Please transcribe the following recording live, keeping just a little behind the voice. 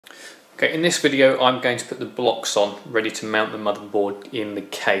Okay, in this video I'm going to put the blocks on, ready to mount the motherboard in the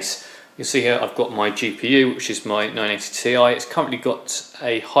case. You'll see here I've got my GPU, which is my 980 Ti. It's currently got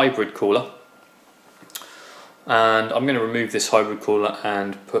a hybrid cooler, and I'm going to remove this hybrid cooler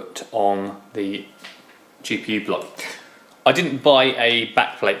and put on the GPU block. I didn't buy a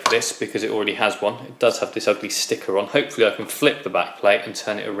backplate for this because it already has one. It does have this ugly sticker on. Hopefully I can flip the backplate and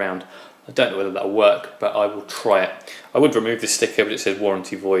turn it around. I don't know whether that'll work, but I will try it. I would remove this sticker, but it says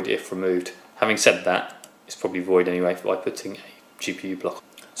warranty void if removed. Having said that, it's probably void anyway by putting a GPU block.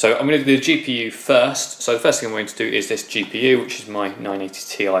 So I'm going to do the GPU first. So the first thing I'm going to do is this GPU, which is my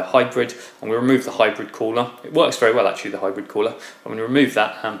 980 Ti hybrid. I'm going to remove the hybrid cooler. It works very well actually, the hybrid cooler. I'm going to remove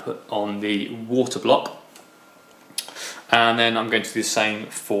that and put on the water block. And then I'm going to do the same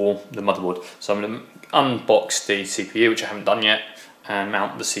for the motherboard. So I'm going to unbox the CPU, which I haven't done yet, and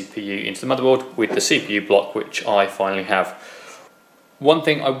mount the CPU into the motherboard with the CPU block, which I finally have. One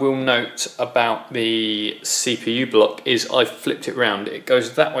thing I will note about the CPU block is I've flipped it round. It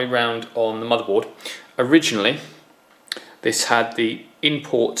goes that way round on the motherboard. Originally, this had the in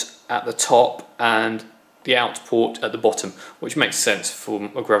port at the top and the out port at the bottom, which makes sense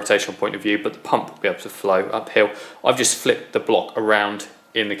from a gravitational point of view, but the pump will be able to flow uphill. I've just flipped the block around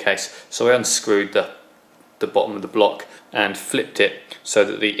in the case. So I unscrewed the bottom of the block and flipped it so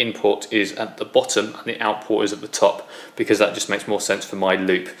that the in port is at the bottom and the out port is at the top, because that just makes more sense for my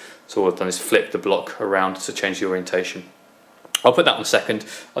loop. So all I've done is flip the block around to change the orientation. I'll put that on second.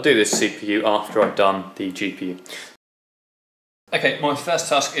 I'll do this CPU after I've done the GPU. Okay, my first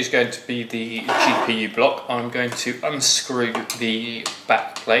task is going to be the GPU block. I'm going to unscrew the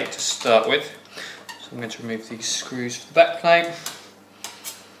back plate to start with. So I'm going to remove these screws for the back plate.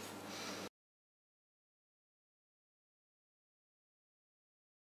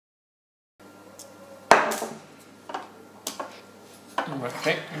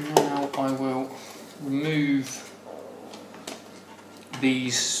 Okay, now I will remove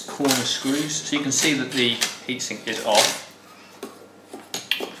these corner screws so you can see that the heatsink is off.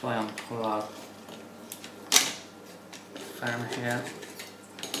 If I unplug our fan here,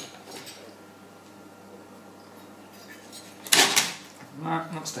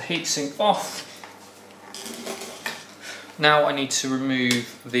 that's the heatsink off. Now I need to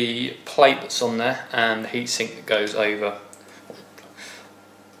remove the plate that's on there and the heatsink that goes over.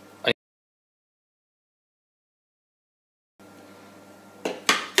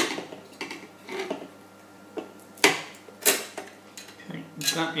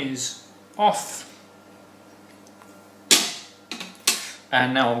 That is off,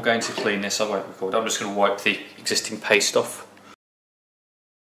 and now I'm going to clean this. I won't record. I'm just going to wipe the existing paste off.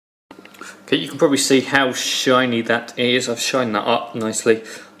 Okay, you can probably see how shiny that is. I've shined that up nicely.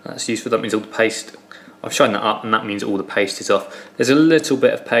 That's useful. That means all the paste. I've shined that up, and that means all the paste is off. There's a little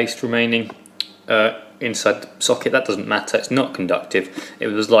bit of paste remaining inside the socket. That doesn't matter. It's not conductive. It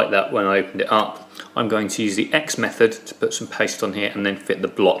was like that when I opened it up. I'm going to use the X method to put some paste on here and then fit the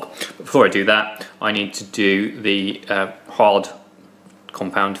block. But before I do that, I need to do the hard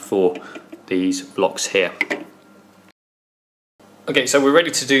compound for these blocks here. Okay, so we're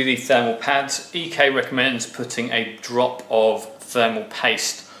ready to do the thermal pads. EK recommends putting a drop of thermal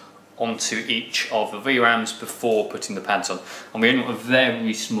paste onto each of the VRAMs before putting the pads on. And we only want a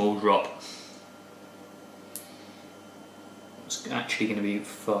very small drop. It's actually going to be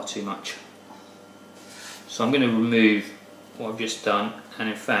far too much. So I'm going to remove what I've just done, and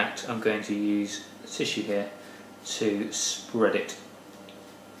in fact I'm going to use the tissue here to spread it.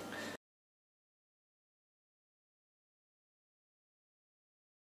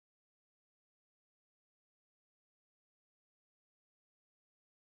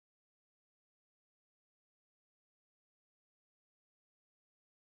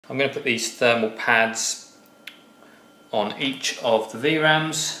 I'm going to put these thermal pads on each of the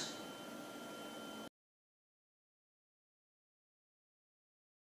VRAMs.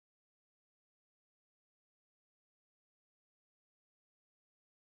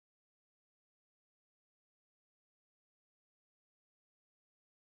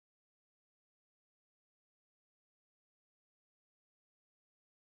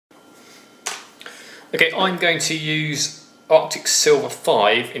 Okay, I'm going to use Arctic Silver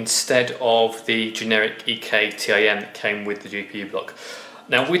 5 instead of the generic EK TIM that came with the GPU block.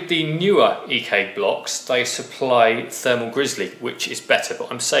 Now with the newer EK blocks, they supply Thermal Grizzly, which is better, but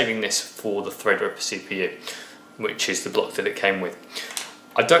I'm saving this for the Threadripper CPU, which is the block that it came with.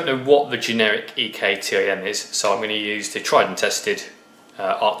 I don't know what the generic EK TIM is, so I'm going to use the tried and tested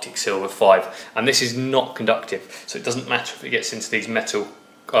Arctic Silver 5, and this is not conductive, so it doesn't matter if it gets into these metal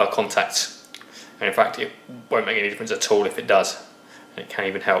contacts, and in fact it won't make any difference at all if it does. and it can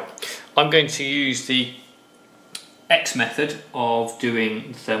even help. I'm going to use the X method of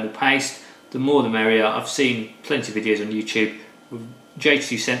doing thermal paste. The more the merrier. I've seen plenty of videos on YouTube.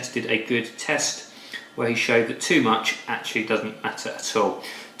 J2Sense did a good test where he showed that too much actually doesn't matter at all.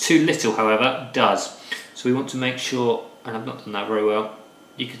 Too little, however, does. So we want to make sure, and I've not done that very well.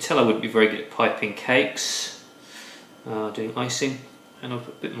 You can tell I wouldn't be very good at piping cakes, doing icing, and I'll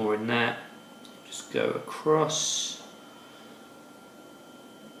put a bit more in there. Just go across.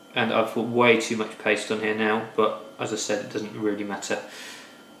 And I've put way too much paste on here now, but as I said, it doesn't really matter.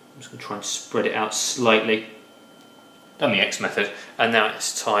 I'm just going to try and spread it out slightly. Done the X method, and now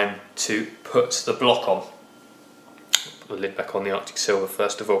it's time to put the block on. Put the lid back on the Arctic Silver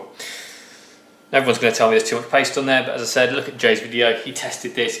first of all. Everyone's going to tell me there's too much paste on there, but as I said, look at Jay's video, he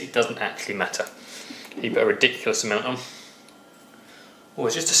tested this, it doesn't actually matter. He put a ridiculous amount on. Oh,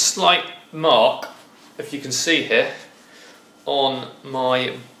 it's just a slight mark, if you can see here, on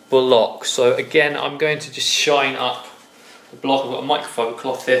my block. So again, I'm going to just shine up the block. I've got a microfiber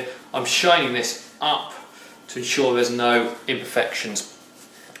cloth here. I'm shining this up to ensure there's no imperfections.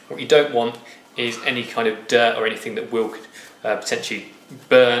 What you don't want is any kind of dirt or anything that will potentially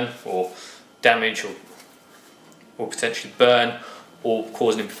burn or damage or potentially burn or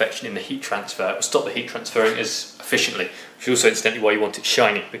cause an imperfection in the heat transfer. It will stop the heat transferring as efficiently, which is also incidentally why you want it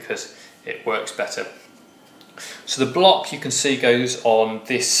shiny, because it works better. So the block, you can see, goes on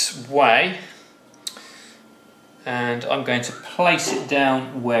this way, and I'm going to place it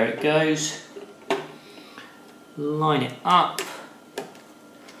down where it goes, line it up,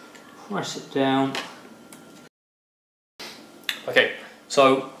 press it down. Okay,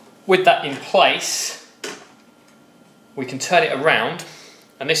 so with that in place, we can turn it around,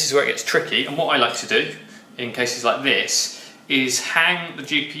 and this is where it gets tricky. And what I like to do in cases like this is hang the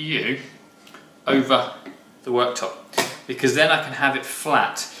GPU over the worktop, because then I can have it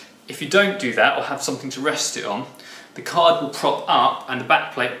flat. If you don't do that or have something to rest it on, the card will prop up and the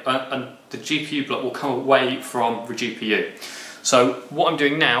backplate and the GPU block will come away from the GPU. So what I'm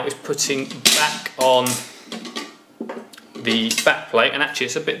doing now is putting back on the backplate, and actually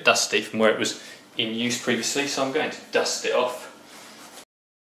it's a bit dusty from where it was in use previously, so I'm going to dust it off.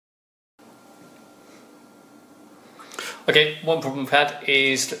 Okay, one problem I've had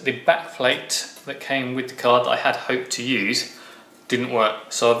is that the backplate that came with the card that I had hoped to use didn't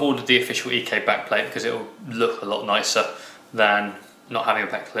work. So I've ordered the official EK backplate because it will look a lot nicer than not having a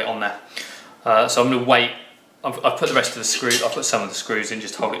backplate on there. So I'm going to wait. I've put the rest of the screws, I've put some of the screws in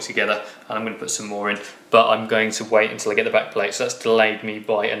just to hold it together, and I'm going to put some more in, but I'm going to wait until I get the backplate, so that's delayed me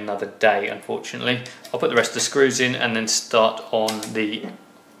by another day, unfortunately. I'll put the rest of the screws in and then start on the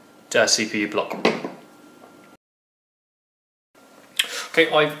CPU block. Okay,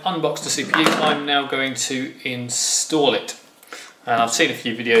 I've unboxed the CPU. I'm now going to install it. And I've seen a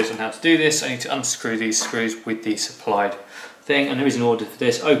few videos on how to do this. I need to unscrew these screws with the supplied thing, and there is an order for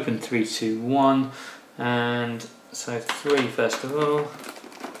this. Open 3, 2, 1, and so 3 first of all.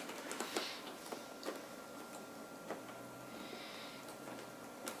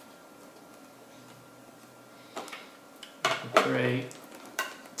 Open 3,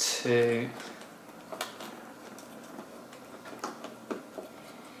 2.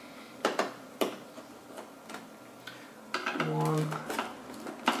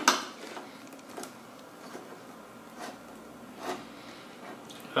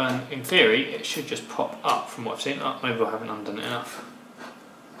 And in theory, it should just pop up from what I've seen. Oh, maybe I haven't undone it enough.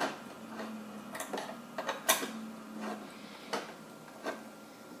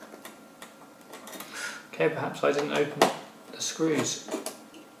 Okay, perhaps I didn't open the screws.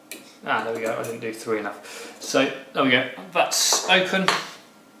 Ah, there we go, I didn't do 3 enough. So, there we go, that's open.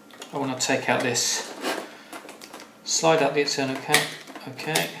 I want to take out this, slide out the external cap,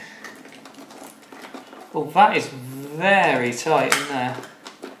 okay. Well, that is very tight in there.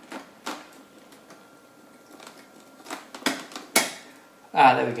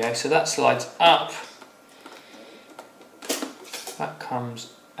 Ah, there we go, so that slides up, that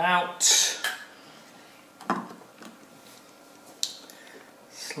comes out,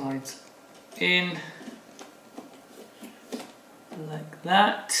 slides in, like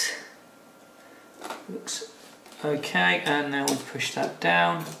that, looks okay, and now we'll push that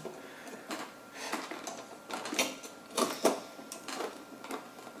down.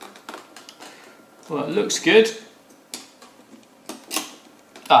 Well, it looks good.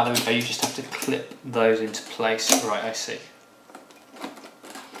 Ah, there we go, you just have to clip those into place. Right, I see.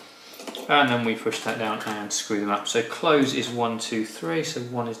 And then we push that down and screw them up. So close is 1, 2, 3, so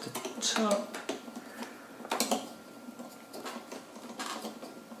 1 is the top.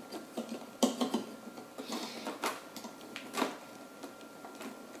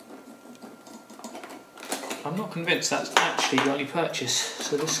 I'm not convinced that's actually the only purchase,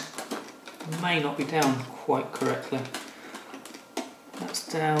 so this may not be down quite correctly. That's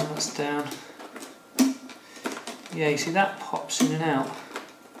down, that's down. Yeah, you see that pops in and out.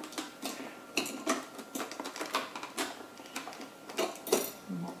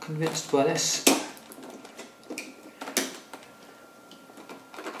 I'm not convinced by this.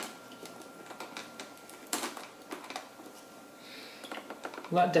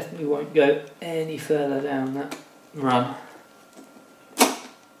 Well, that definitely won't go any further down that run. So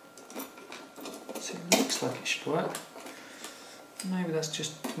it looks like it should work. Maybe that's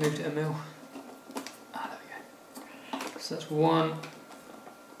just moved it a mil. Ah, there we go. So that's one.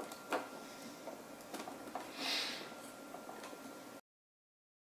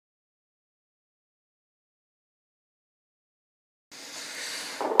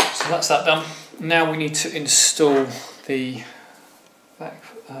 So that's that done. Now we need to install the back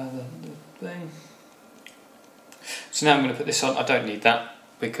the thing. So now I'm going to put this on. I don't need that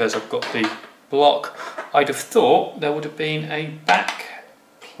because I've got the block. I'd have thought there would have been a back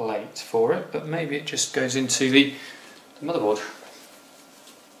plate for it, but maybe it just goes into the motherboard.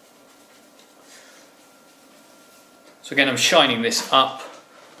 So again, I'm shining this up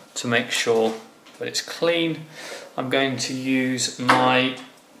to make sure that it's clean. I'm going to use my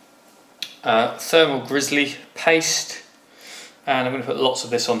thermal grizzly paste. And I'm going to put lots of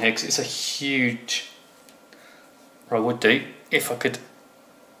this on here because it's a huge, or I would do, if I could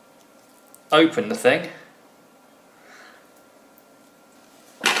open the thing.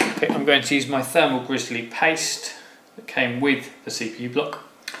 Okay, I'm going to use my thermal grizzly paste that came with the CPU block.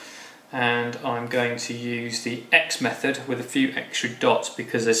 And I'm going to use the X method with a few extra dots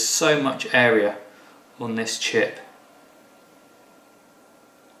because there's so much area on this chip.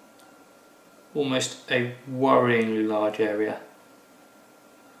 Almost a worryingly large area.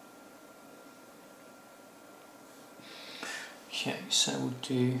 Okay, so we'll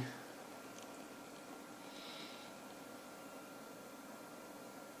do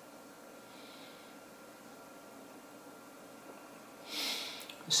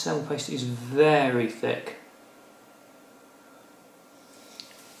the thermal paste is very thick.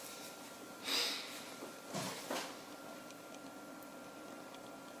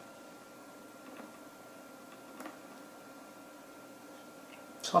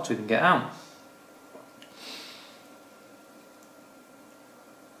 It's hard to even get out.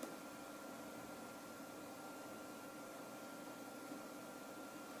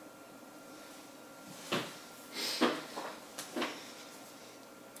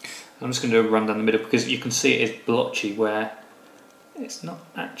 I'm just going to do a run down the middle because you can see it is blotchy where it's not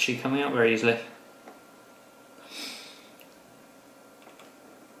actually coming out very easily.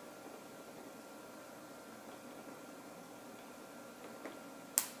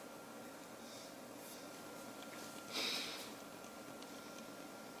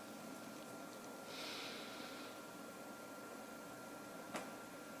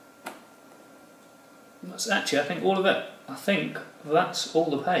 That's actually, I think, all of it. I think that's all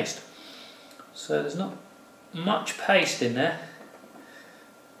the paste. So there's not much paste in there.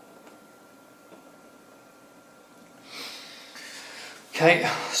 Okay,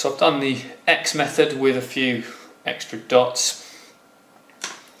 so I've done the X method with a few extra dots.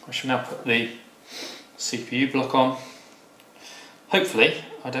 I shall now put the CPU block on. Hopefully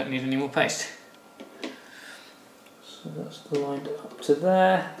I don't need any more paste. So that's lined up to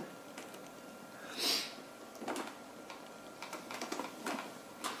there.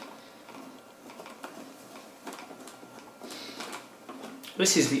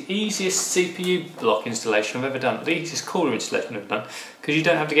 This is the easiest CPU block installation I've ever done, the easiest cooler installation I've done, because you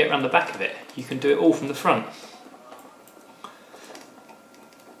don't have to get around the back of it. You can do it all from the front.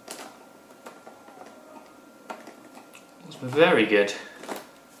 It's very good.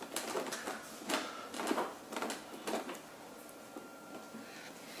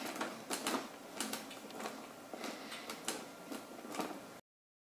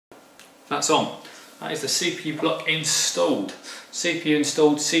 That's on. That is the CPU block installed. CPU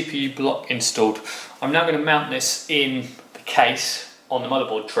installed, CPU block installed. I'm now going to mount this in the case on the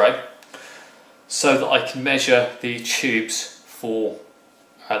motherboard tray so that I can measure the tubes for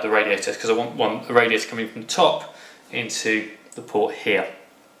the radiator, because I want the radiator coming from the top into the port here.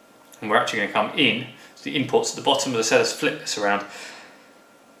 And we're actually going to come in, so the inport's at the bottom. As I said, let's flip this around.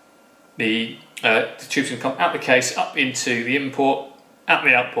 The tube's going to come out the case, up into the import, out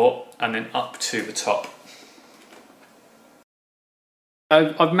the output, and then up to the top.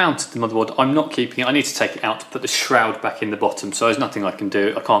 I've mounted the motherboard. I'm not keeping it. I need to take it out to put the shroud back in the bottom, so there's nothing I can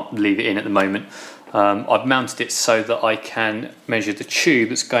do. I can't leave it in at the moment. I've mounted it so that I can measure the tube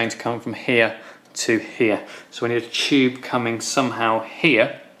that's going to come from here to here. So we need a tube coming somehow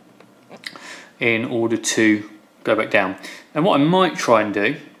here in order to go back down. And what I might try and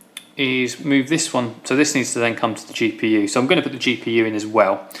do is move this one, so this needs to then come to the GPU. So I'm going to put the GPU in as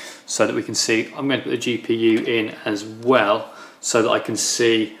well so that we can see. I'm going to put the GPU in as well so that I can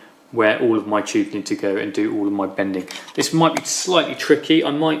see where all of my tubes need to go and do all of my bending. This might be slightly tricky.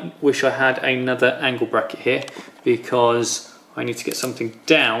 I might wish I had another angle bracket here because I need to get something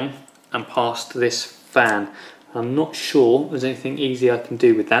down and past this fan. I'm not sure there's anything easy I can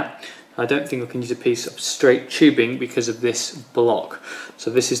do with that. I don't think I can use a piece of straight tubing because of this block. So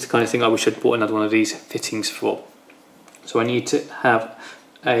this is the kind of thing I wish I'd bought another one of these fittings for. So I need to have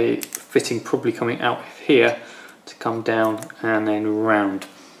a fitting probably coming out here to come down and then round,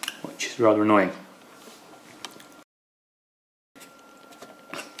 which is rather annoying.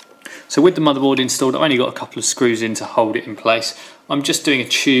 So with the motherboard installed, I've only got a couple of screws in to hold it in place. I'm just doing a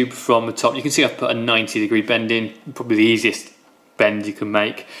tube from the top. You can see I've put a 90-degree bend in, probably the easiest bend you can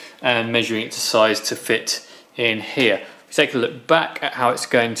make, and measuring it to size to fit in here. If you take a look back at how it's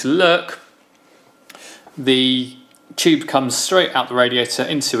going to look, the tube comes straight out the radiator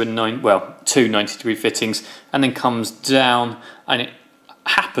into two 90-degree fittings and then comes down, and it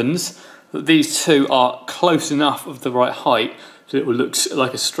happens that these two are close enough of the right height so it will look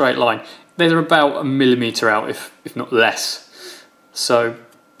like a straight line. They're about a millimetre out, if not less. So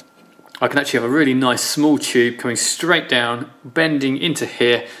I can actually have a really nice small tube coming straight down, bending into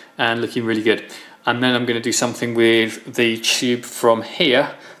here and looking really good. And then I'm going to do something with the tube from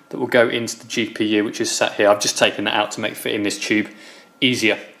here that will go into the GPU, which is sat here. I've just taken that out to make fit in this tube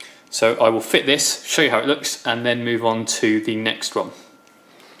easier. So I will fit this, show you how it looks, and then move on to the next one.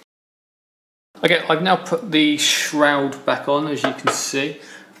 Okay, I've now put the shroud back on, as you can see.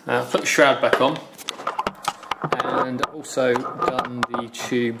 Put the shroud back on, and also done the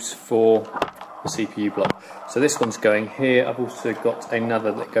tubes for the CPU block. So this one's going here. I've also got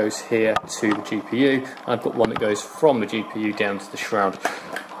another that goes here to the GPU. I've got one that goes from the GPU down to the shroud.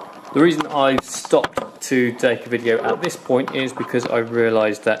 The reason I've stopped to take a video at this point is because I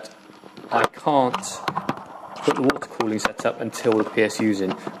realised that I can't put the water cooling setup until the PSU's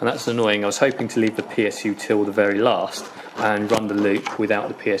in, and that's annoying. I was hoping to leave the PSU till the very last and run the loop without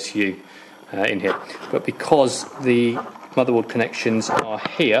the PSU in here, but because the motherboard connections are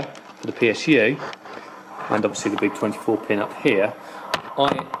here for the PSU and obviously the big 24 pin up here,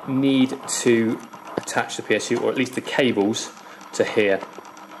 I need to attach the PSU, or at least the cables, to here,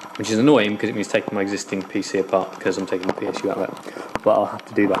 which is annoying because it means taking my existing PC apart because I'm taking the PSU out of it, but I'll have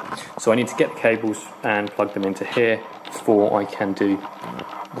to do that. So I need to get the cables and plug them into here before I can do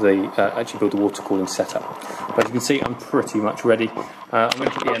the actually build the water cooling setup. But you can see I'm pretty much ready. I'm going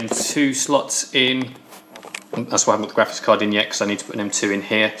to put the M2 slots in. That's why I haven't got the graphics card in yet, because I need to put an M2 in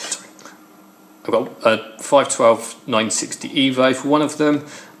here. I've got a 512 960 Evo for one of them,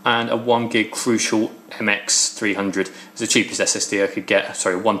 and a 1 gig Crucial MX300. It's the cheapest SSD I could get,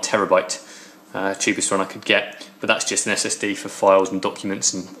 sorry, 1 terabyte cheapest one I could get, but that's just an SSD for files and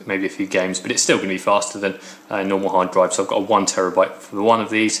documents and maybe a few games, but it's still going to be faster than a normal hard drive. So I've got a 1 terabyte for one of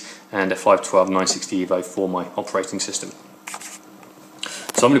these and a 512 960 Evo for my operating system.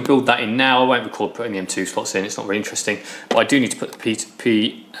 So I'm going to build that in now. I won't record putting the M2 slots in, it's not very interesting, but I do need to put the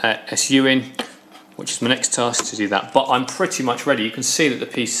PSU in, which is my next task to do that. But I'm pretty much ready. You can see that the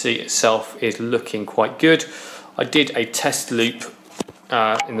PC itself is looking quite good. I did a test loop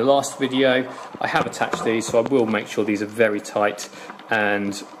in the last video. I have attached these, so I will make sure these are very tight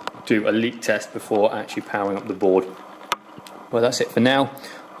and do a leak test before actually powering up the board. Well, that's it for now.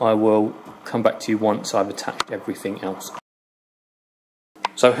 I will come back to you once I've attached everything else.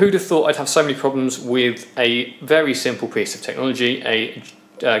 So who'd have thought I'd have so many problems with a very simple piece of technology, a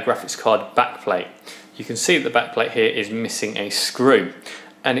graphics card backplate. You can see that the backplate here is missing a screw,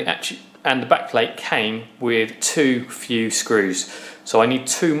 and the backplate came with too few screws. So I need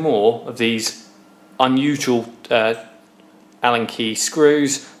 2 more of these unusual Allen key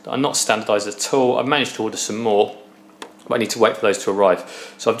screws that are not standardised at all. I've managed to order some more, but I need to wait for those to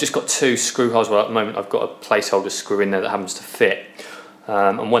arrive. So I've just got 2 screw holes. Well, at the moment I've got a placeholder screw in there that happens to fit.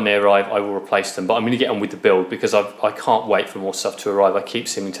 And when they arrive, I will replace them. But I'm going to get on with the build because I can't wait for more stuff to arrive. I keep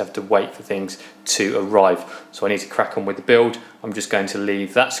seeming to have to wait for things to arrive. So I need to crack on with the build. I'm just going to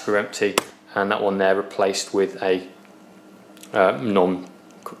leave that screw empty and that one there replaced with a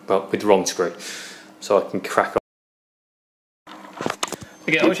with the wrong screw. So I can crack on.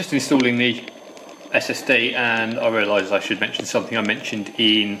 Again, I was just installing the SSD and I realised I should mention something I mentioned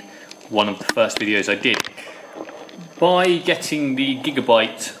in one of the first videos I did. By getting the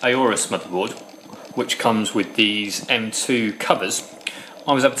Gigabyte Aorus motherboard, which comes with these M2 covers,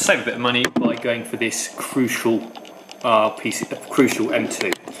 I was able to save a bit of money by going for this crucial crucial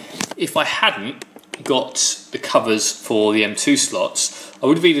M2. If I hadn't got the covers for the M2 slots, I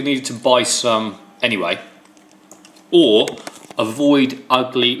would have either needed to buy some anyway, or avoid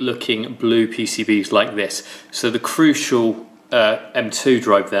ugly looking blue PCBs like this. So the crucial M2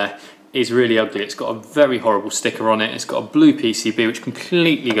 drive there is really ugly. It's got a very horrible sticker on it. It's got a blue PCB which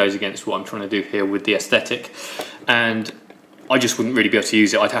completely goes against what I'm trying to do here with the aesthetic, and I just wouldn't really be able to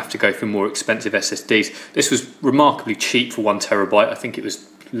use it. I'd have to go for more expensive SSDs. This was remarkably cheap for 1 terabyte. I think it was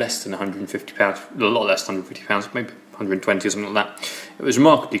less than £150, a lot less than £150, maybe 120 or something like that. It was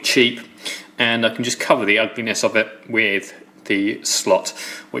remarkably cheap, and I can just cover the ugliness of it with the slot,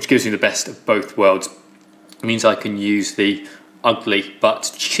 which gives me the best of both worlds. It means I can use the ugly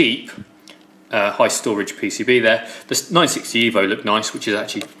but cheap high storage PCB there. The 960 Evo looked nice, which is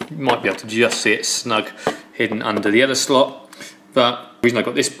actually, you might be able to just see it snug hidden under the other slot. But the reason I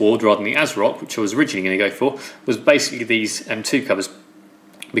got this board rather than the ASRock, which I was originally going to go for, was basically these M2 covers,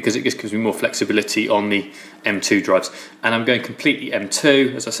 because it just gives me more flexibility on the M2 drives. And I'm going completely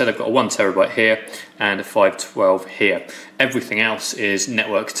M2. As I said, I've got a 1 terabyte here and a 512 here. Everything else is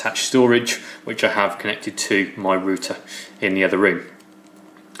network attached storage, which I have connected to my router in the other room.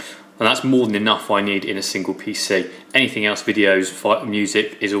 And that's more than enough I need in a single PC. Anything else, videos,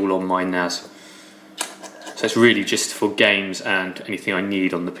 music, is all on my NAS. So it's really just for games and anything I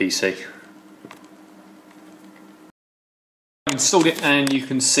need on the PC. I've installed it, and you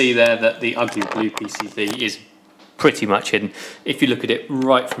can see there that the ugly blue PCB is pretty much hidden. If you look at it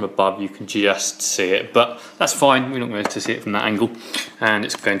right from above, you can just see it, but that's fine. We're not going to see it from that angle, and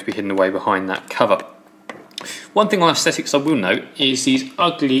it's going to be hidden away behind that cover. One thing on aesthetics I will note is these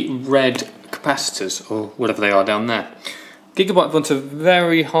ugly red capacitors, or whatever they are down there. Gigabyte have gone to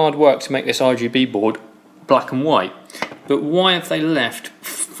very hard work to make this RGB board black and white, but why have they left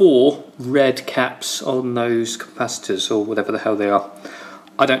 4 red caps on those capacitors, or whatever the hell they are?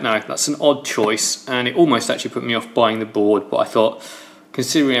 I don't know. That's an odd choice, and it almost actually put me off buying the board, but I thought,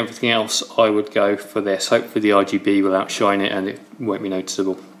 considering everything else, I would go for this. Hopefully the RGB will outshine it and it won't be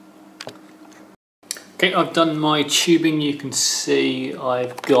noticeable. Okay, I've done my tubing. You can see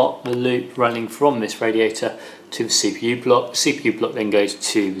I've got the loop running from this radiator to the CPU block. The CPU block then goes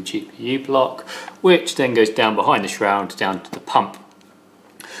to the GPU block, which then goes down behind the shroud down to the pump.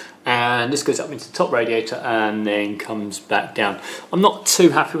 And this goes up into the top radiator and then comes back down. I'm not too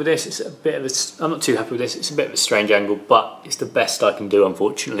happy with this. It's a bit of a strange angle, but it's the best I can do,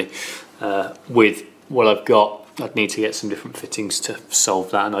 unfortunately. With what I've got, I'd need to get some different fittings to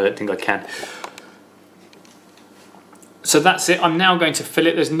solve that, and I don't think I can. So that's it. I'm now going to fill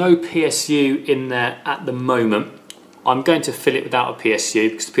it. There's no PSU in there at the moment. I'm going to fill it without a PSU,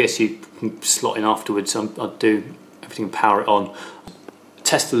 because the PSU can slot in afterwards. I'll do everything and power it on.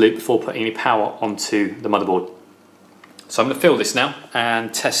 Test the loop before putting any power onto the motherboard. So I'm going to fill this now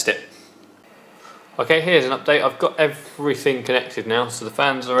and test it. Okay, here's an update. I've got everything connected now. So the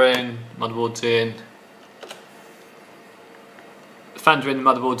fans are in, motherboard's in. The fans are in, the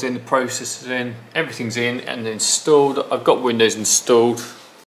motherboard's in, the processor's in, everything's in and installed. I've got Windows installed.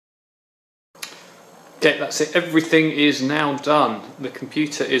 Okay, that's it. Everything is now done. The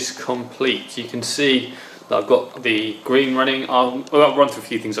computer is complete. You can see that I've got the green running. I'll run through a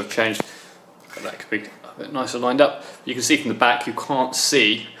few things I've changed. That could be a bit nicer lined up. You can see from the back, you can't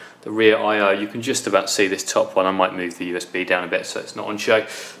see the rear I/O. You can just about see this top one. I might move the USB down a bit so it's not on show.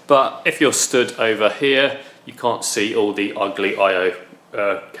 But if you're stood over here, you can't see all the ugly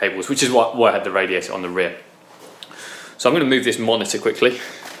I/O cables, which is why I had the radiator on the rear. So I'm going to move this monitor quickly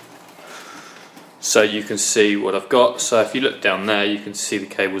so you can see what I've got. So if you look down there, you can see the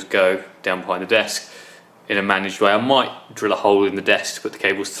cables go down behind the desk in a managed way. I might drill a hole in the desk to put the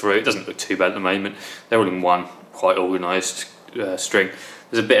cables through. It doesn't look too bad at the moment. They're all in one quite organised string.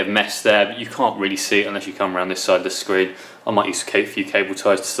 There's a bit of mess there, but you can't really see it unless you come around this side of the screen. I might use a few cable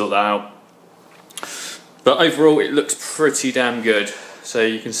ties to sort that out. But overall, it looks pretty damn good. So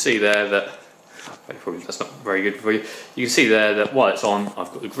you can see there that, probably that's not very good for you. You can see there that while it's on,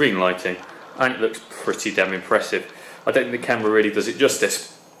 I've got the green lighting, and it looks pretty damn impressive. I don't think the camera really does it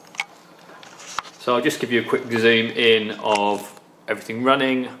justice. So I'll just give you a quick zoom in of everything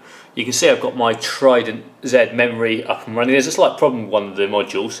running. You can see I've got my Trident Z memory up and running. There's a slight problem with one of the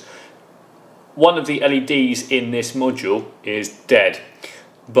modules. One of the LEDs in this module is dead.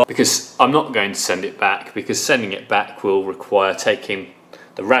 But because I'm not going to send it back, because sending it back will require taking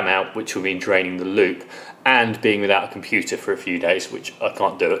the RAM out, which will mean draining the loop, and being without a computer for a few days, which I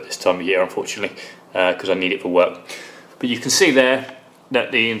can't do at this time of year, unfortunately, because I need it for work. But you can see there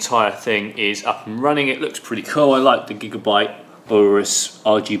that the entire thing is up and running. It looks pretty cool. I like the Gigabyte or as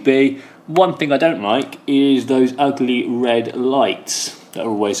RGB. One thing I don't like is those ugly red lights that are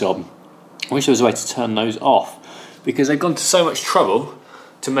always on. I wish there was a way to turn those off, because they've gone to so much trouble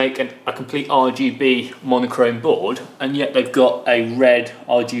to make a complete RGB monochrome board, and yet they've got a red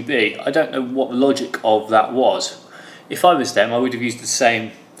RGB. I don't know what the logic of that was. If I was them, I would have used the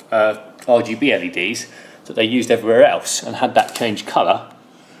same RGB LEDs that they used everywhere else and had that change colour.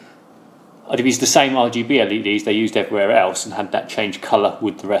 I'd have used the same RGB LEDs they used everywhere else and had that change colour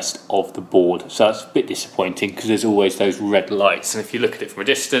with the rest of the board. So that's a bit disappointing, because there's always those red lights, and if you look at it from a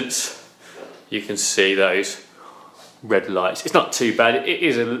distance you can see those red lights. It's not too bad. It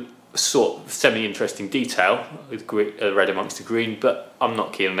is a sort of semi-interesting detail with red amongst the green, but I'm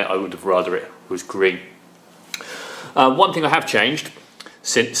not keen on it. I would have rather it was green. One thing I have changed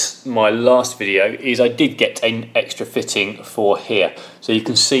since my last video is I did get an extra fitting for here. So you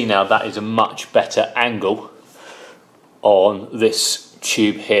can see now that is a much better angle on this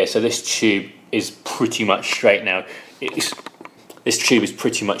tube here. So this tube is pretty much straight now. This tube is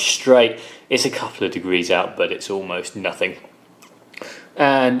pretty much straight. It's a couple of degrees out, but it's almost nothing.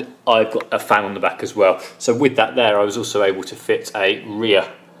 And I've got a fan on the back as well. So with that there, I was also able to fit a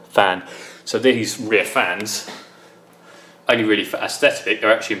rear fan. So these rear fans, only really for aesthetic,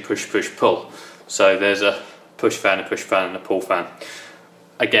 they're actually in push, push, pull. So there's a push fan, and a pull fan.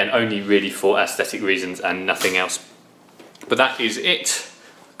 Again, only really for aesthetic reasons and nothing else. But that is it.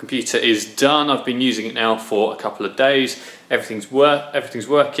 Computer is done. I've been using it now for a couple of days. Everything's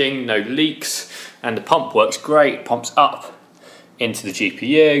working, no leaks, and the pump works great. Pumps up into the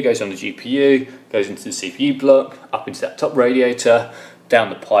GPU, goes on the GPU, goes into the CPU block, up into that top radiator, down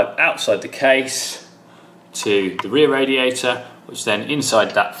the pipe outside the case to the rear radiator, which then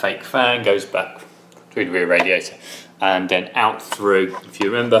inside that fake fan goes back through the rear radiator and then out through, if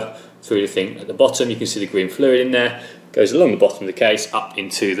you remember, through the thing at the bottom. You can see the green fluid in there, goes along the bottom of the case up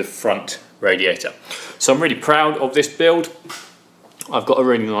into the front radiator. So I'm really proud of this build. I've got a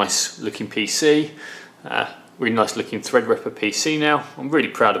really nice looking PC, really nice looking Threadripper PC now. I'm really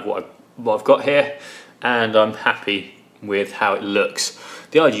proud of what I've got here, and I'm happy with how it looks.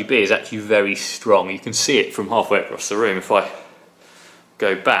 The RGB is actually very strong. You can see it from halfway across the room. If I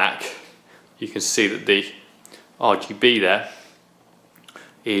go back, you can see that the RGB there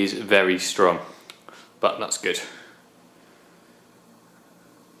is very strong, but that's good.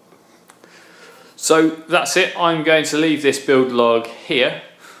 So that's it. I'm going to leave this build log here.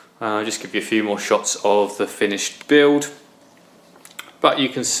 Just give you a few more shots of the finished build. But you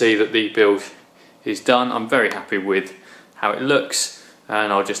can see that the build is done. I'm very happy with how it looks,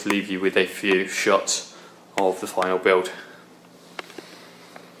 and I'll just leave you with a few shots of the final build.